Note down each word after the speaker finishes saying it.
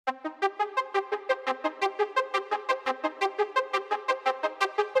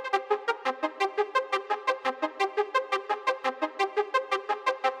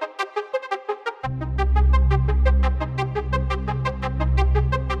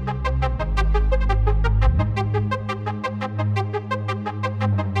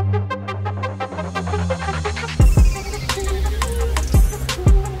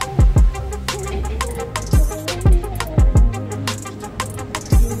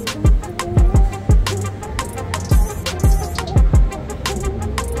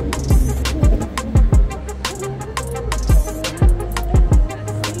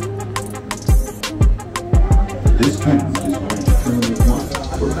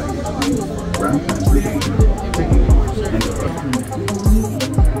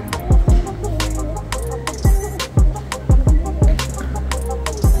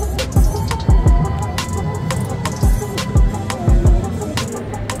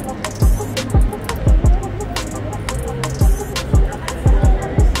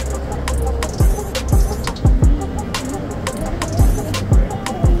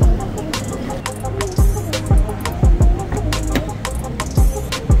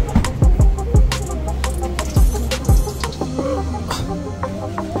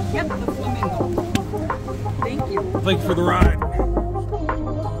Thank you for the ride.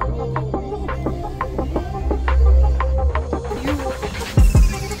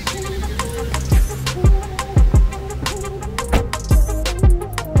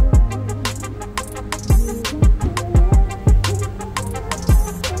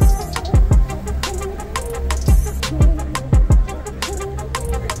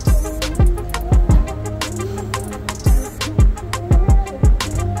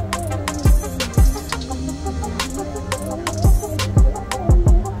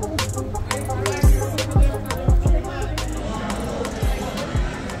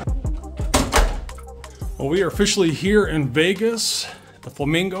 Well, we are officially here in Vegas, the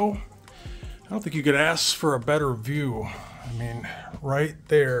Flamingo. I don't think you could ask for a better view. I mean, right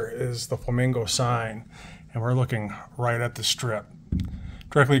there is the Flamingo sign, and we're looking right at the Strip.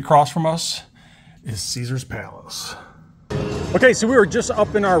 Directly across from us is Caesar's Palace. Okay, so we were just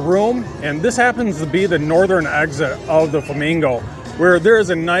up in our room, and this happens to be the northern exit of the Flamingo, where there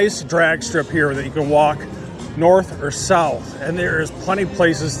is a nice drag strip here that you can walk north or south, and there is plenty of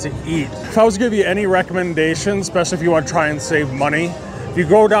places to eat. If I was to give you any recommendations, especially if you want to try and save money, if you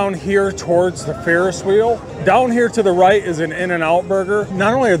go down here towards the Ferris wheel, down here to the right is an In-N-Out burger.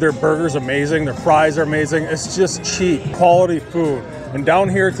 Not only are their burgers amazing, their fries are amazing, it's just cheap, quality food. And down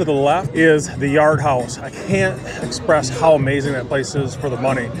here to the left is the Yard House. I can't express how amazing that place is for the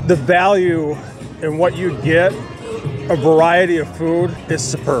money. The value in what you get, a variety of food, is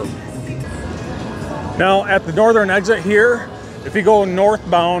superb. Now at the northern exit here, if you go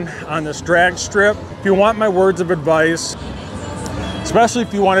northbound on this drag strip, if you want my words of advice, especially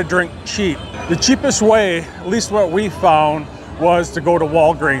if you want to drink cheap, the cheapest way, at least what we found, was to go to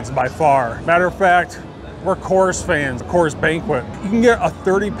Walgreens by far. Matter of fact, we're Coors fans, Coors Banquet. You can get a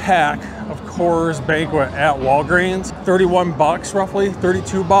 30-pack of Coors Banquet at Walgreens, 31 bucks roughly,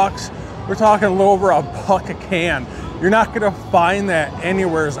 32 bucks. We're talking a little over $1 a can. You're not gonna find that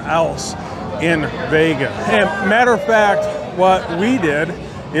anywhere else in Vegas. And matter of fact, what we did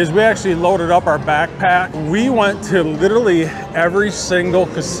is we actually loaded up our backpack. We went to literally every single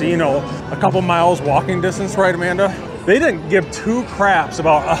casino, a couple miles walking distance, right, Amanda? They didn't give two craps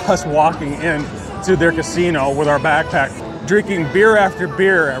about us walking in to their casino with our backpack, drinking beer after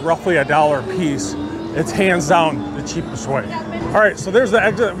beer at roughly $1 a piece. It's hands down the cheapest way. All right, so there's the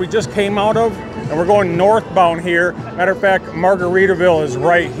exit that we just came out of, and we're going northbound here. Matter of fact, Margaritaville is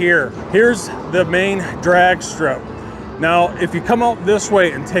right here. Here's the main drag strip. Now, if you come out this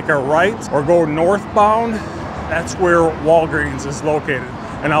way and take a right or go northbound, that's where Walgreens is located.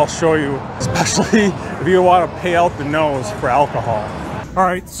 And I'll show you, especially if you want to pay out the nose for alcohol. All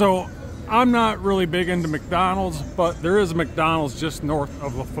right, so I'm not really big into McDonald's, but there is a McDonald's just north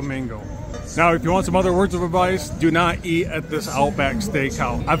of the Flamingo. Now, if you want some other words of advice, do not eat at this Outback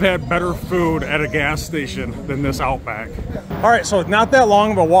Steakhouse. I've had better food at a gas station than this Outback. All right, so it's not that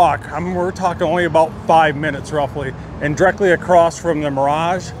long of a walk. We're talking only about 5 minutes roughly. And directly across from the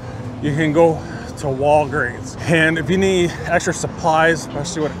Mirage, you can go to Walgreens. And if you need extra supplies,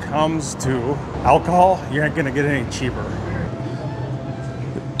 especially when it comes to alcohol, you ain't gonna get any cheaper.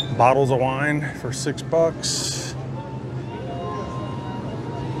 Bottles of wine for $6.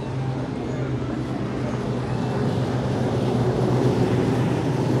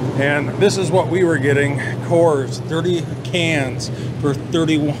 And this is what we were getting, Coors, 30 cans for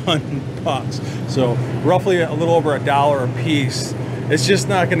 31 bucks. So roughly a little over $1 a piece. It's just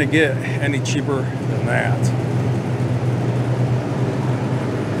not gonna get any cheaper than that.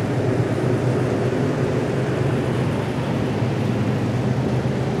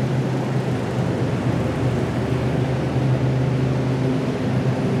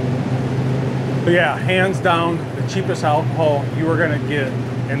 But yeah, hands down, the cheapest alcohol you are gonna get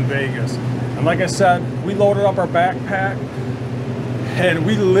in Vegas. And like I said, we loaded up our backpack and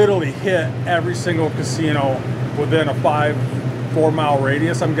we literally hit every single casino within a 4 mile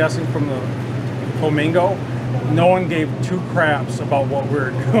radius, I'm guessing, from the Flamingo. No one gave two craps about what we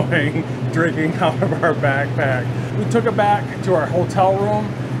were doing, drinking out of our backpack. We took it back to our hotel room,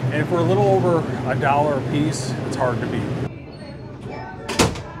 and for a little over $1 a piece, it's hard to beat.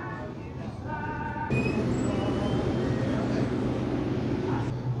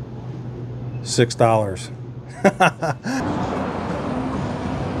 $6.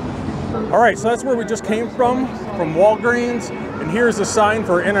 All right, so that's where we just came from Walgreens. And here's the sign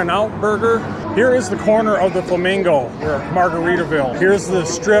for In-N-Out Burger. Here is the corner of the Flamingo, or Margaritaville. Here's the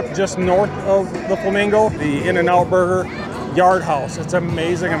strip just north of the Flamingo, the In-N-Out Burger Yard House. It's an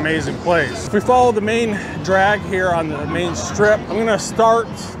amazing, amazing place. If we follow the main drag here on the main strip, I'm gonna start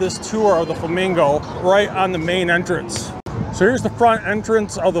this tour of the Flamingo right on the main entrance. So here's the front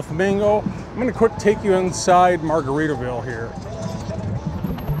entrance of the Flamingo. I'm gonna quick take you inside Margaritaville here.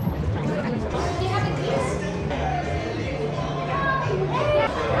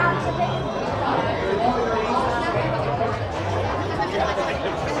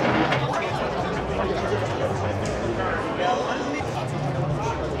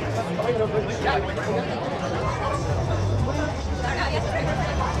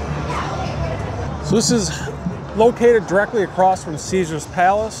 So this is located directly across from Caesar's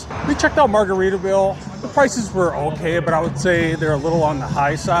Palace. We checked out Margaritaville. The prices were okay, but I would say they're a little on the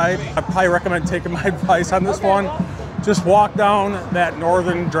high side. I'd probably recommend taking my advice on this one. Just walk down that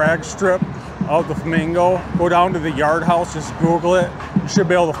northern drag strip of the Flamingo, go down to the Yard House, just Google it. You should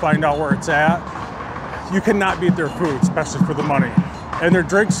be able to find out where it's at. You cannot beat their food, especially for the money. And their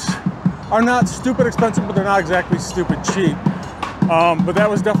drinks are not stupid expensive, but they're not exactly stupid cheap. But that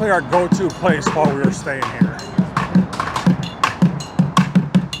was definitely our go-to place while we were staying here.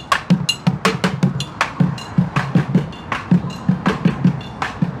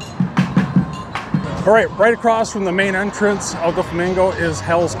 All right across from the main entrance of the Flamingo is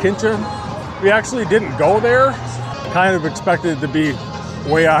Hell's Kitchen. We actually didn't go there. Kind of expected it to be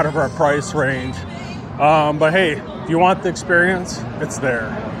way out of our price range. But hey, if you want the experience, it's there.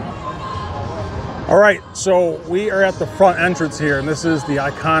 All right, so we are at the front entrance here, and this is the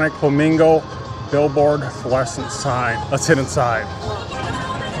iconic Flamingo billboard fluorescent sign. Let's hit inside.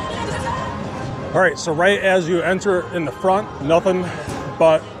 All right, so right as you enter in the front, nothing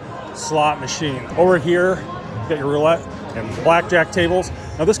but slot machine. Over here, you got your roulette and blackjack tables.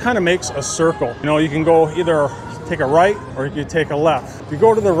 Now this kind of makes a circle. You know, you can go either take a right or you can take a left. If you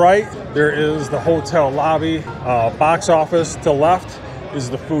go to the right, there is the hotel lobby, box office. To the left is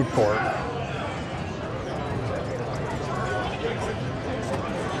the food court.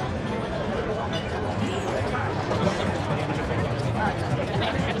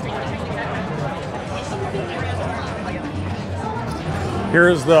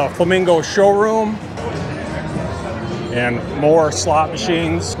 Here's the Flamingo showroom and more slot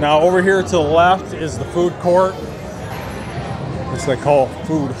machines. Now over here to the left is the food court. It's they call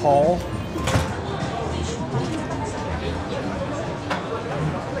food hall.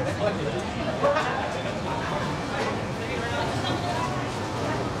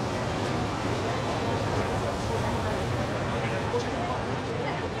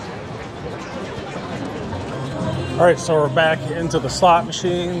 All right, so we're back into the slot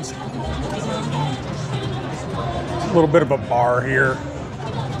machines. A little bit of a bar here.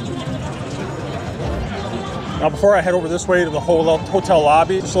 Now before I head over this way to the whole hotel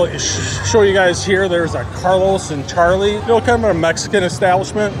lobby, just to show you guys here, there's a Carlos and Charlie. You know, kind of a Mexican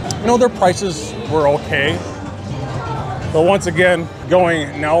establishment. You know, their prices were okay. But once again,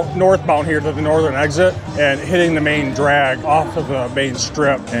 going now northbound here to the northern exit and hitting the main drag off of the main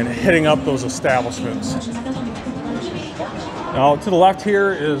strip and hitting up those establishments. Now to the left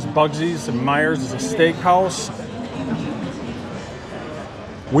here is Bugsy's and Myers is a steakhouse.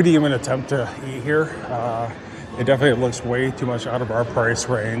 We didn't even attempt to eat here. It definitely looks way too much out of our price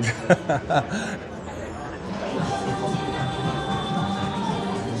range.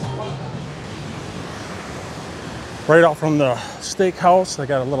 Right out from the steakhouse, they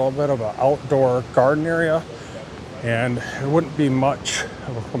got a little bit of an outdoor garden area, and it wouldn't be much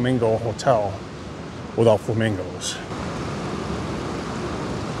of a Flamingo hotel without flamingos.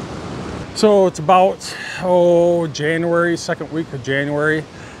 So it's about, January, second week of January,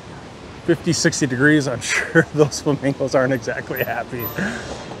 50, 60 degrees. I'm sure those flamingos aren't exactly happy.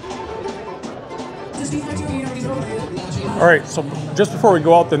 All right, so just before we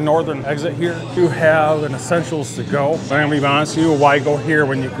go out the northern exit here, you have an essentials to go. I'm gonna be honest with you, why go here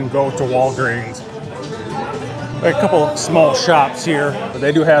when you can go to Walgreens? A couple of small shops here, but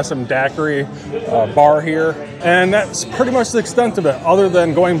they do have some daiquiri bar here. And that's pretty much the extent of it, other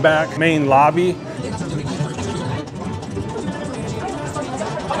than going back main lobby.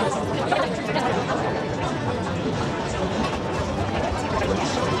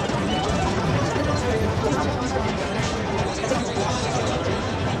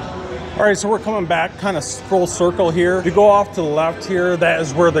 All right, so we're coming back kind of full circle here. If you go off to the left here, that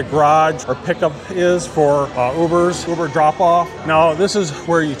is where the garage or pickup is for Uber drop off. Now, this is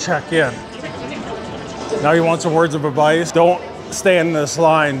where you check in. Now you want some words of advice? Don't stay in this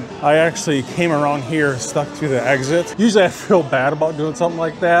line. I actually came around here, stuck through the exit. Usually I feel bad about doing something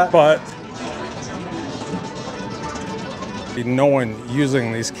like that, but no one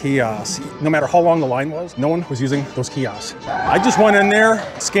using these kiosks. No matter how long the line was, no one was using those kiosks. I just went in there,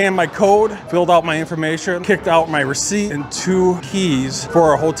 scanned my code, filled out my information, kicked out my receipt and 2 keys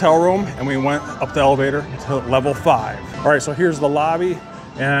for a hotel room, and we went up the elevator to level 5. All right, so here's the lobby,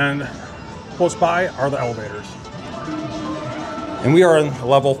 and close by are the elevators. And we are in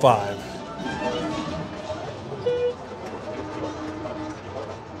level 5.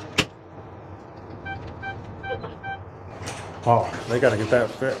 Oh, they got to get that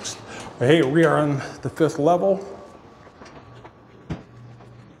fixed. But hey, we are on the 5th level.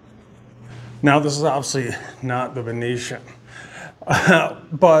 Now, this is obviously not the Venetian,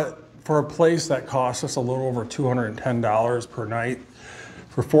 but for a place that costs us a little over $210 per night,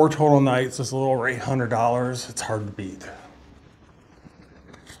 for 4 total nights, it's a little over $800. It's hard to beat.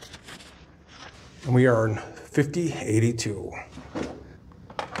 And we are in 5082.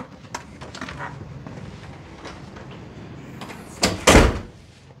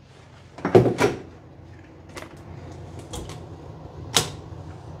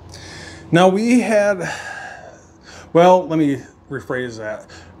 Now we had, well, let me rephrase that.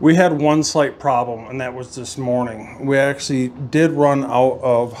 We had one slight problem, and that was this morning. We actually did run out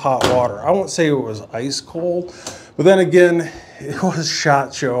of hot water. I won't say it was ice cold, but then again, it was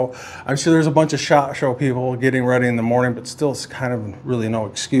SHOT Show. I'm sure there's a bunch of SHOT Show people getting ready in the morning, but still it's kind of really no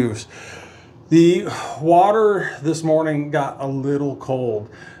excuse. The water this morning got a little cold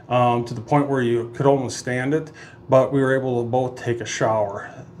to the point where you could almost stand it, but we were able to both take a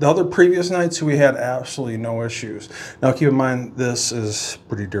shower. The other previous nights, we had absolutely no issues. Now, keep in mind, this is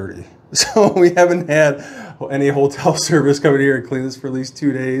pretty dirty. So we haven't had any hotel service coming here and clean this for at least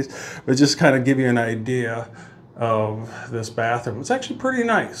 2 days, but just kind of give you an idea of this bathroom. It's actually pretty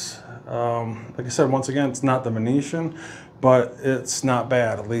nice. Like I said, once again, it's not the Venetian, but it's not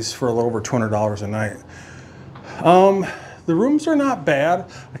bad, at least for a little over $200 a night. The rooms are not bad.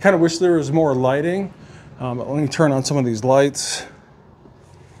 I kind of wish there was more lighting. But let me turn on some of these lights.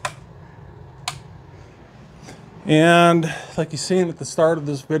 And like you've seen at the start of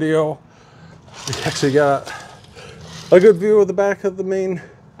this video, we actually got a good view of the back of the main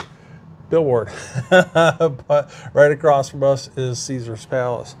billboard. But right across from us is Caesar's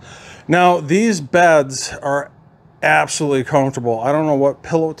Palace. Now, these beds are absolutely comfortable. I don't know what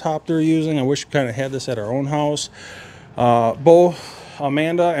pillow top they're using. I wish we kind of had this at our own house. Both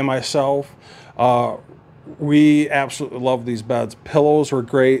Amanda and myself, we absolutely love these beds. Pillows were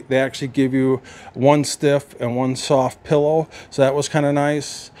great. They actually give you one stiff and one soft pillow, so that was kind of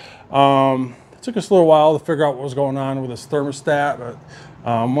nice. It took us a little while to figure out what was going on with this thermostat,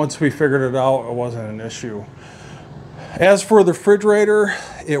 but once we figured it out, it wasn't an issue. As for the refrigerator,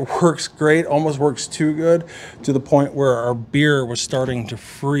 it works great, almost works too good, to the point where our beer was starting to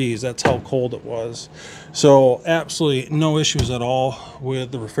freeze. That's how cold it was. So absolutely no issues at all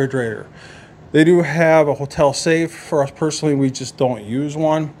with the refrigerator. They do have a hotel safe. For us personally, we just don't use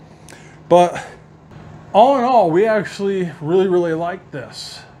one. But all in all, we actually really like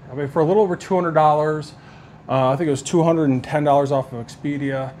this. I mean, for a little over $200, I think it was $210 off of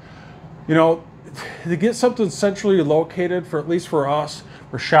Expedia. You know, to get something centrally located, for at least for us,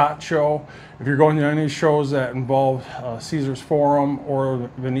 for SHOT Show, if you're going to any shows that involve Caesar's Forum or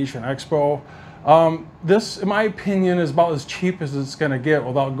Venetian Expo, this, in my opinion, is about as cheap as it's going to get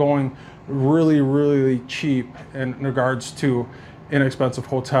without going really cheap in regards to inexpensive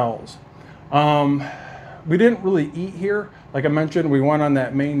hotels. We didn't really eat here. Like I mentioned, we went on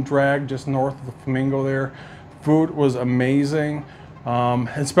that main drag just north of the Flamingo there. Food was amazing,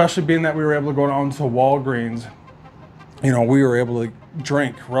 especially being that we were able to go down to Walgreens. You know, we were able to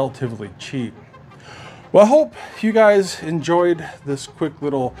drink relatively cheap. Well, I hope you guys enjoyed this quick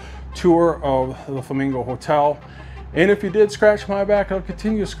little tour of the Flamingo Hotel. And if you did scratch my back, I'll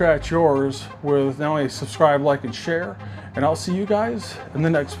continue to scratch yours with not only subscribe, like, and share. And I'll see you guys in the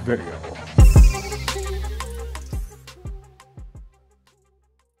next video.